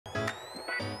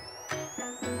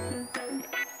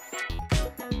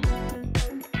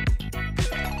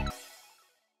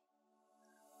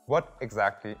What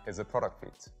exactly is a product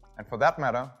feed? And for that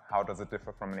matter, how does it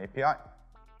differ from an API?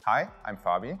 Hi, I'm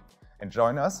Fabi, and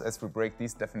join us as we break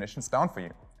these definitions down for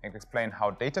you and explain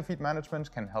how data feed management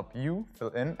can help you fill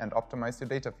in and optimize your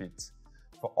data feeds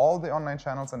for all the online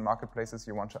channels and marketplaces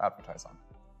you want to advertise on.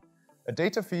 A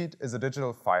data feed is a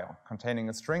digital file containing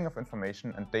a string of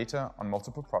information and data on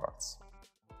multiple products.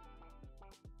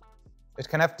 It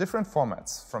can have different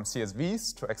formats, from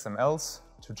CSVs to XMLs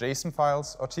to JSON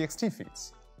files or TXT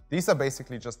feeds. These are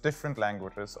basically just different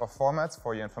languages or formats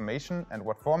for your information, and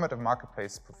what format a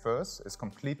marketplace prefers is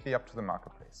completely up to the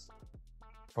marketplace.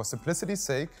 For simplicity's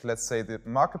sake, let's say the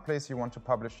marketplace you want to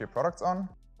publish your products on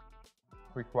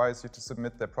requires you to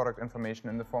submit their product information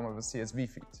in the form of a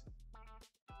CSV feed.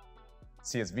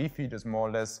 CSV feed is more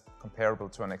or less comparable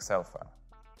to an Excel file,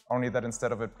 only that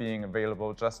instead of it being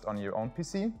available just on your own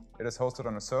PC, it is hosted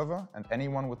on a server and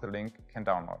anyone with a link can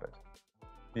download it.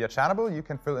 Via Channable, you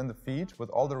can fill in the feed with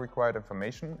all the required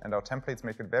information, and our templates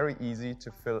make it very easy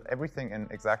to fill everything in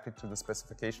exactly to the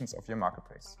specifications of your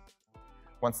marketplace.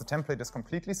 Once the template is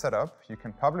completely set up, you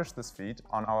can publish this feed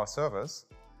on our servers.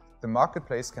 The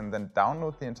marketplace can then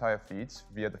download the entire feed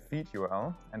via the feed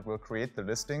URL and will create the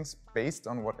listings based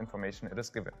on what information it is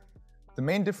given. The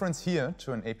main difference here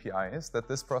to an API is that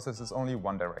this process is only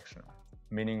one directional,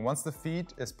 meaning once the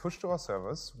feed is pushed to our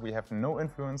servers, we have no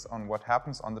influence on what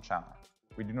happens on the channel.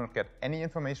 We do not get any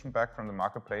information back from the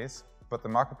marketplace, but the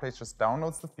marketplace just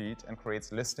downloads the feed and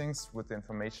creates listings with the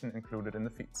information included in the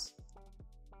feeds.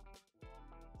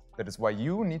 That is why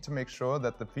you need to make sure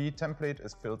that the feed template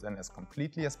is filled in as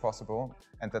completely as possible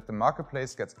and that the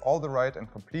marketplace gets all the right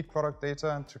and complete product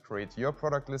data to create your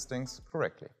product listings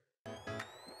correctly.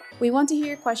 We want to hear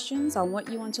your questions on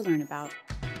what you want to learn about.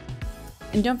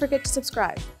 And don't forget to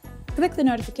subscribe. Click the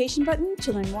notification button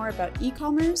to learn more about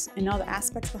e-commerce and all the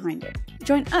aspects behind it.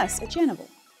 Join us at Channable.